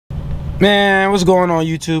Man, what's going on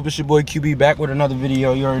YouTube? It's your boy QB back with another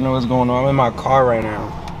video. You already know what's going on. I'm in my car right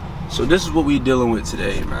now. So this is what we dealing with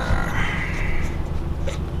today, man.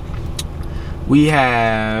 We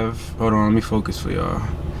have, hold on, let me focus for y'all.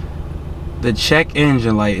 The check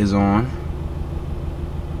engine light is on.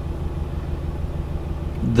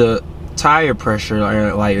 The tire pressure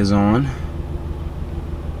light is on.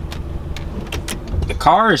 The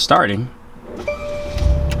car is starting.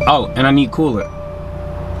 Oh, and I need coolant.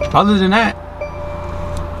 Other than that,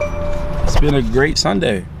 it's been a great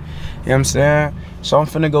Sunday. You know what I'm saying? So I'm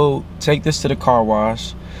finna go take this to the car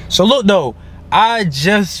wash. So look though, I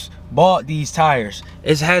just bought these tires.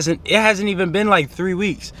 It hasn't even been like 3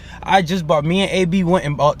 weeks. I just bought, me and AB went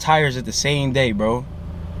and bought tires at the same day, bro.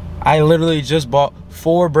 I literally just bought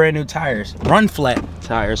 4 brand new tires. Run flat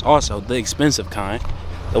tires also, the expensive kind.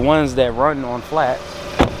 The ones that run on flats.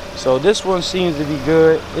 So this one seems to be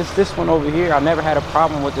good. It's this one over here. I never had a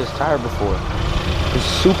problem with this tire before. It's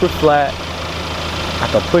super flat. I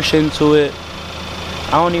can push into it.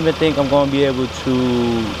 I don't even think I'm going to be able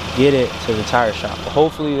to get it to the tire shop. But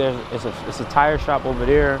hopefully it's a tire shop over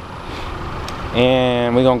there.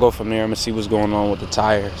 And we're going to go from there. I'm going to see what's going on with the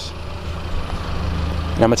tires.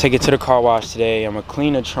 And I'm going to take it to the car wash today. I'm going to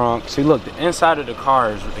clean the trunk. See, look, the inside of the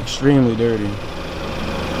car is extremely dirty.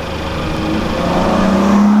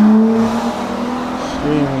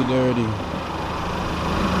 Extremely dirty.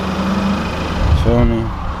 Feel me?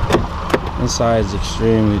 Inside is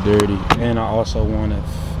extremely dirty, and I also want to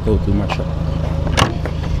go through my truck.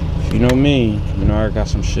 If you know me, you know I got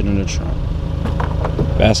some shit in the trunk.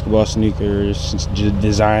 Basketball sneakers,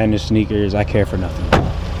 designer sneakers. I care for nothing.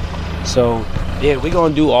 So yeah, we're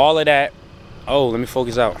gonna do all of that. Oh, let me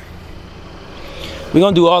focus out. We're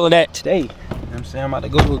gonna do all of that today. You know what I'm saying? I'm about to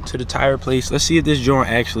go to the tire place. Let's see if this joint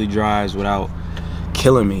actually drives without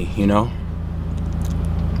killing me, you know.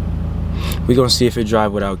 We're gonna see if it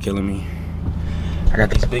drive without killing me. I got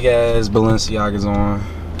these big ass Balenciagas on.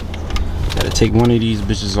 Gotta take one of these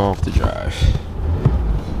bitches off to drive.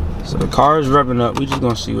 So the car is revving up. We just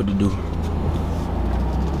gonna see what to do.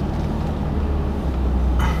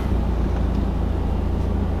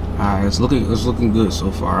 Alright, it's looking good so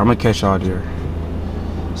far. I'm gonna catch y'all there.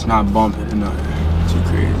 It's not bumping or nothing too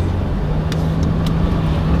crazy.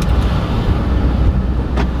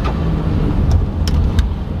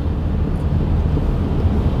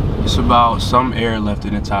 It's about some air left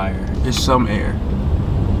in the tire. It's some air.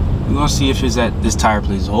 We're gonna see if it's at this tire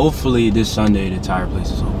place. Hopefully this Sunday the tire place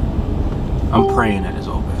is open. I'm praying that it's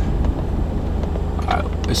open. Alright,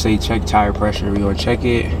 let's say check tire pressure. We're gonna check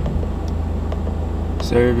it.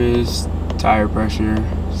 Service, tire pressure.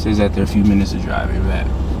 It says after a few minutes of driving back.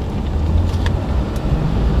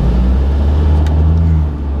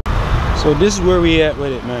 So this is where we at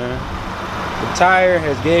with it, man. The tire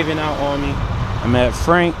has given out on me. I'm at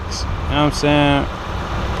Frank's, you know what I'm saying?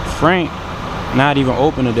 Frank, not even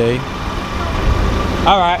open today.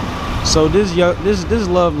 Alright, so this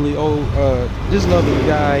lovely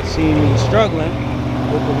guy seen me struggling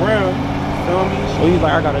with the rim, feel me? So he's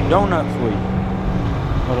like, I got a donut for you.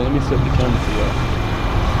 Hold on, let me flip the camera for y'all.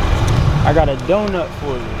 I got a donut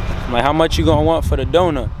for you. I'm like, how much you gonna want for the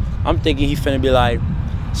donut? I'm thinking he finna be like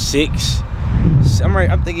 $6.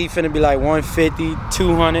 I'm thinking he finna be like $150,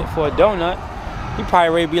 $200 for a donut. He probably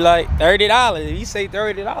ready to be like $30. If he say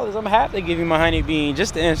 $30, I'm happy to give him a honey bean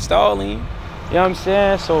just to install him. You know what I'm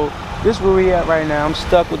saying? So this is where we at right now. I'm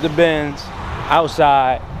stuck with the Benz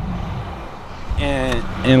outside.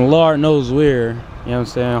 And Lord knows where. You know what I'm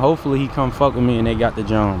saying? Hopefully he come fuck with me and they got the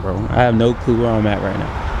John, bro. I have no clue where I'm at right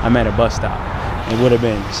now. I'm at a bus stop and with a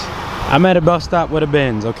Benz. I'm at a bus stop with a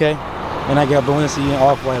Benz, okay? And I got Balenciaga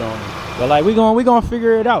off-white on me. But like we gonna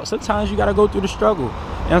figure it out. Sometimes you gotta go through the struggle.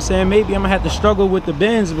 You know what I'm saying? Maybe I'm gonna have to struggle with the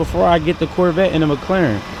Benz before I get the Corvette and the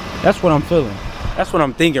McLaren. That's what I'm feeling. That's what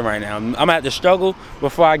I'm thinking right now. I'm gonna have to struggle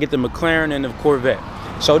before I get the McLaren and the Corvette.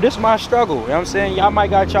 So this is my struggle. You know what I'm saying? Y'all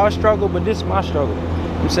might got y'all struggle, but this is my struggle.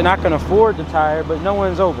 I'm saying I can afford the tire, but no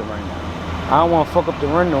one's open right now. I don't want to fuck up the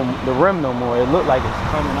rim no more. It looked like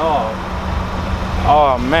it's coming off.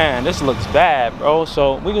 Oh man, this looks bad, bro.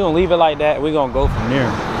 So we're gonna leave it like that. We're gonna go from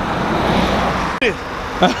there.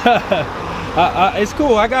 It's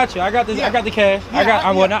cool. I got you. I got this. Yeah. I got the cash. Yeah,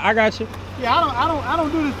 I got you. Yeah, I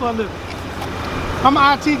don't do this for a living. I'm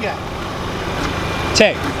an IT guy.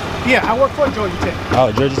 Tech. Yeah, I work for Georgia Tech.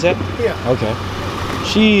 Oh, Georgia Tech? Yeah. Okay.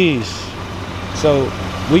 Jeez. So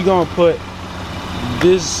we gonna put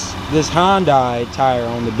this Hyundai tire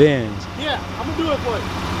on the Benz. Yeah, I'm gonna do it for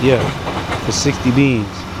you. Yeah, for 60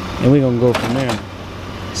 beans, and we gonna go from there.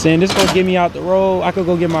 Saying this gonna get me out the road. I could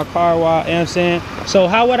go get my car washed, you know what I'm saying? So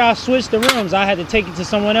how would I switch the rims? I had to take it to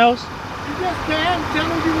someone else? You just can tell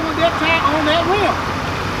them you want that tire on that rim.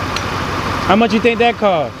 How much you think that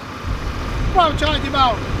cost? Probably charge you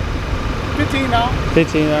about $15.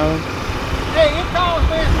 $15. Hey, it costs,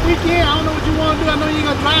 man. It's the weekend. I don't know what you want to do. I know you ain't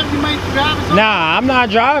gonna drive. You might drive or something. Nah, I'm not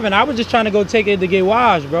driving. I was just trying to go take it to get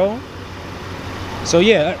washed, bro. So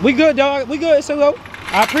yeah, we good, dog. We good. So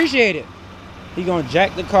I appreciate it. He gonna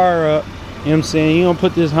jack the car up. You know what I'm saying? He gonna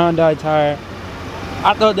put this Hyundai tire.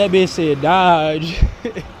 I thought that bitch said Dodge.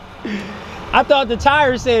 I thought the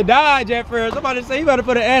tire said Dodge at first. I'm about to say you better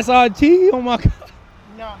put an SRT on my car.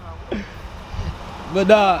 No.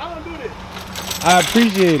 But I wanna do this. I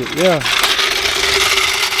appreciate it. Yeah.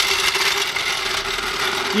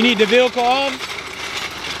 You need the vehicle off?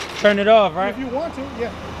 Turn it off, right? If you want to, yeah.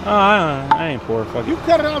 Oh, I ain't poor. Fuck You it.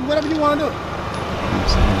 cut it off, whatever you want to do.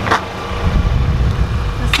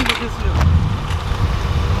 Let's see what this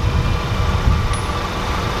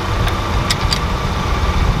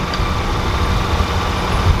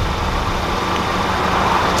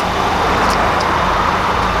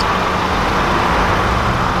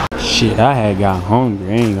is. Shit, I had got hungry.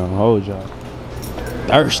 I ain't gonna hold y'all.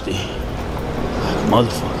 Thirsty.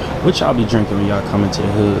 Motherfucker. What y'all be drinking when y'all come into the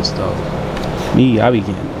hoods, though? Me, I be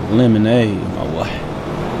getting lemonade, my boy.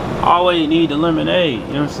 Always need the lemonade, you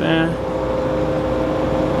know what I'm saying?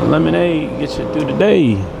 The lemonade gets you through the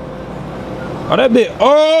day. Oh, that bit,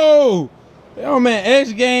 oh! Yo, man,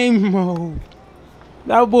 X game mode.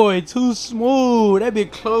 That boy too smooth. That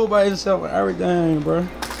bit closed by itself and everything, bro.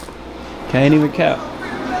 Can't even cap.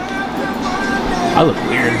 I look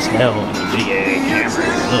weird as hell in the big ass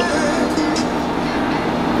camera. Look.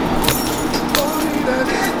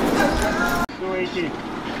 218.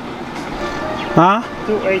 Huh?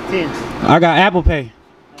 218. I got Apple Pay.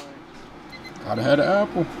 Gotta have the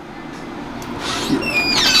Apple.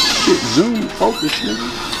 Shit, zoom, focus, nigga.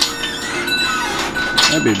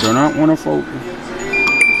 That bitch do not want to focus.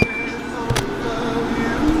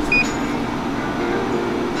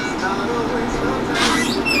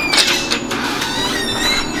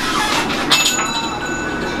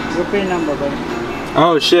 Your pin number, buddy.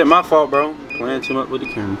 Oh shit, my fault, bro. Playing too much with the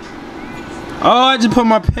camera. Oh, I just put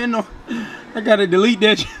my pen on. I gotta delete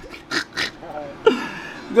that.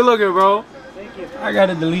 Good looking, bro. Thank you. I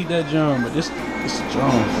gotta delete that jump, but this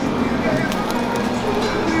strong.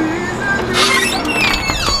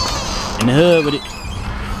 In the hood with it.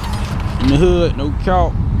 In the hood, no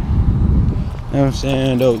chalk. You know what I'm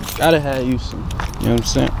saying, though? Gotta have you some. You know what I'm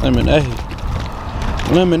saying? Lemonade.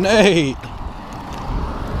 Lemonade.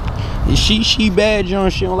 She bad,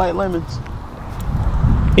 John. She don't like lemons.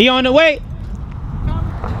 He on the way. You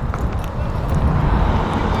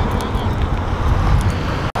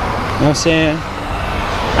know what I'm saying? I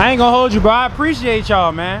ain't gonna hold you, bro. I appreciate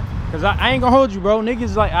y'all, man. Cause I ain't gonna hold you, bro.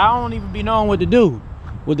 Niggas like I don't even be knowing what to do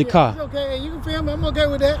with the car. It's okay. You can film. I'm okay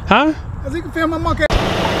with that. Huh? Cause you can film. I'm okay.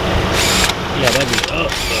 Yeah, that be up,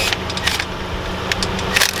 bro.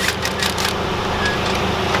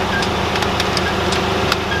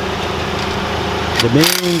 The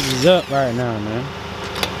Benz is up right now, man.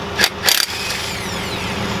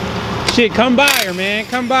 Shit, come by her, man.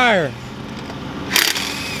 Come by her.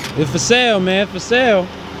 It's for sale, man. For sale.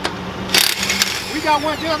 We got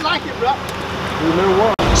one just like it, bro.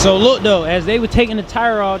 So look though, as they were taking the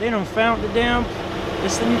tire off, they done found the damn. You know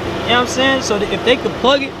what I'm saying? So if they could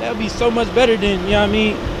plug it, that would be so much better than, you know what I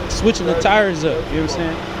mean, switching the tires up. You know what I'm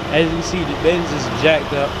saying? As you can see, the Benz is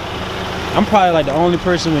jacked up. I'm probably like the only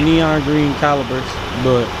person with neon green calipers,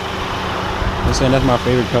 but I'm saying that's my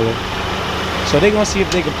favorite color. So they're gonna see if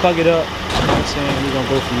they can plug it up. You know what I'm saying? We're gonna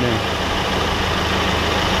go from there.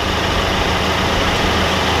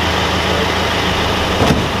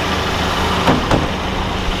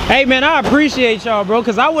 Hey man, I appreciate y'all, bro,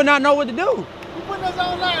 cause I would not know what to do. You putting us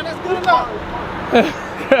online, that's good enough.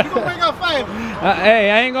 You gonna make our favor. Hey,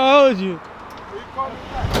 I ain't gonna hold you.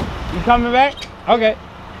 You coming back? Okay.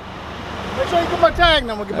 Make sure you get my tag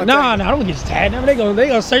number. Get my Nah, tag I don't get your tag number. They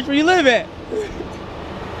gonna search where you live at.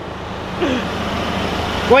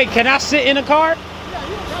 Wait, can I sit in the car? Yeah,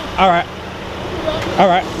 you can. All right. All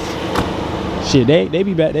right. Shit, they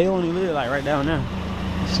be back. They only live like right down there.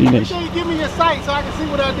 See Make that? sure you give me your site so I can see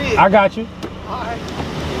what I did. I got you. All right.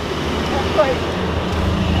 That's great.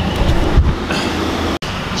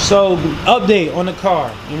 So, update on the car.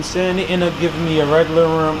 You know what I'm saying? They end up giving me a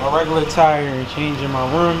regular tire and changing my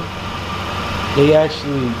rim. They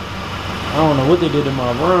actually, I don't know what they did to my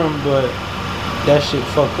rim, but that shit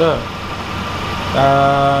fucked up.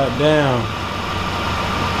 Damn.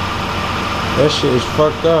 That shit is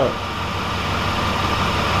fucked up.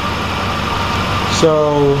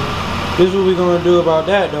 So, this is what we gonna do about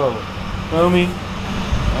that though. Feel me?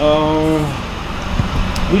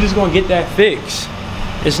 We just gonna get that fixed.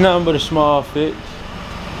 It's nothing but a small fix.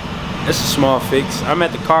 It's a small fix. I'm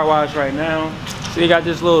at the car wash right now. See, they got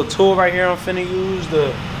this little tool right here I'm finna use.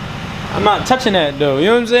 I'm not touching that though, you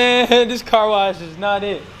know what I'm saying? This car wash is not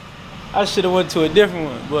it. I should have went to a different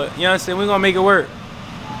one, but you know what I'm saying? We're gonna make it work.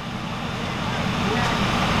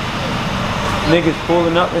 Niggas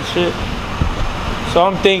pulling up and shit. So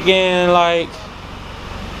I'm thinking like,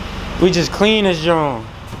 we just clean this joint.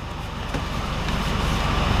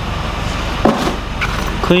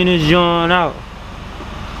 Clean this joint out.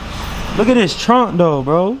 Look at this trunk though,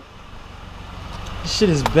 bro. This shit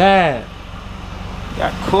is bad.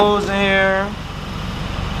 Got clothes in here.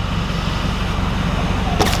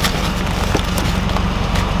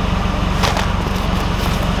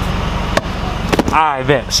 Alright,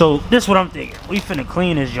 bet. So this is what I'm thinking. We finna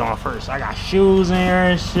clean this joint first. I got shoes in here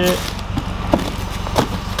and shit.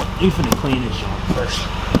 We finna clean this joint first.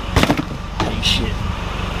 Hey, shit.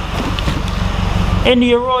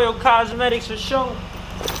 India Royal Cosmetics for sure.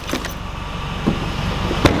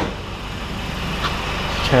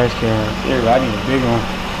 Trash can. Here, I need a big one.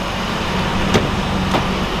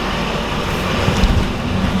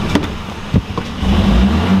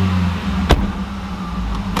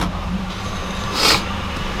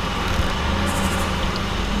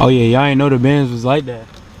 Oh yeah, y'all ain't know the Benz was like that.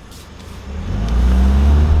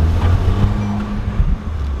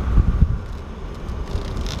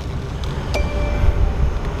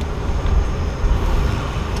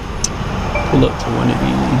 Pull up to one of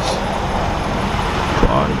these. Put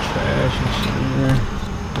all the trash and shit in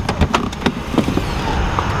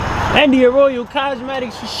there. India Royal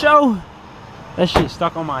Cosmetics for sure. That shit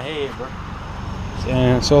stuck on my head, bro.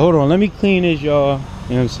 So hold on, let me clean this, y'all.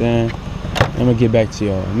 You know what I'm saying? I'm gonna get back to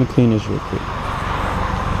y'all. I'm gonna clean this real quick.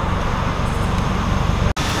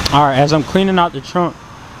 Alright, as I'm cleaning out the trunk,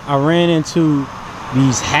 I ran into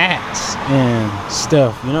these hats and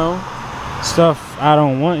stuff, you know? Stuff I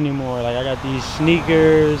don't want anymore. Like I got these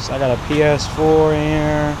sneakers, I got a PS4 in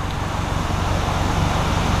here.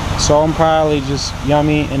 So I'm probably just, you know what I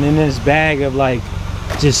mean? And then this bag of like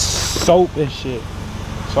just soap and shit.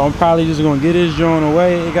 So I'm probably just gonna get this joint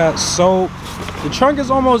away. It got soap. The trunk is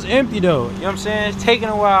almost empty though, you know what I'm saying? It's taking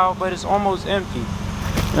a while, but it's almost empty. You know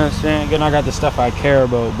what I'm saying? Again, I got the stuff I care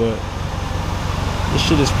about, but this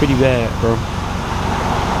shit is pretty bad, bro.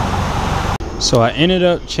 So I ended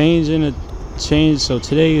up changing so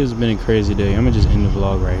today has been a crazy day. I'm gonna just end the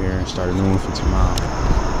vlog right here and start a new one for tomorrow.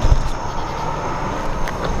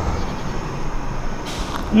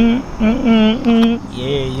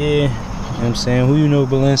 Yeah, you know what I'm saying? Who you know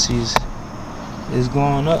Balenci's is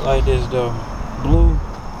going up like this though. Blue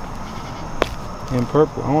and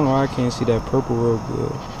purple. I don't know why I can't see that purple real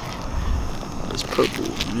good. It's purple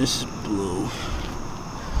and this is blue.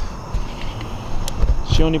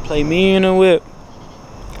 She only play me in a whip.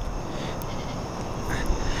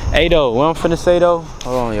 Hey though, what I'm finna say though,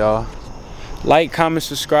 hold on y'all. Like, comment,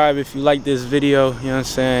 subscribe if you like this video, you know what I'm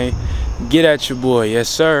saying? Get at your boy, yes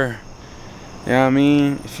sir. You know what I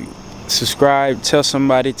mean? If you subscribe, tell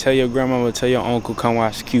somebody, tell your grandmama, tell your uncle, come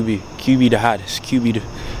watch QB. QB the hottest. QB the,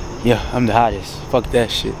 yeah, I'm the hottest. Fuck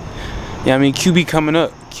that shit. Yeah, I mean, QB coming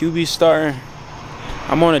up. QB starting.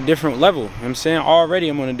 I'm on a different level. You know what I'm saying? Already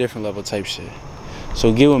I'm on a different level type shit.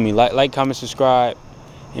 So get with me. Like, comment, subscribe.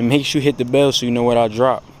 And make sure you hit the bell so you know what I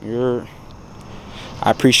drop. I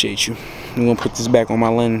appreciate you. I'm gonna put this back on my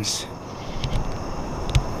lens.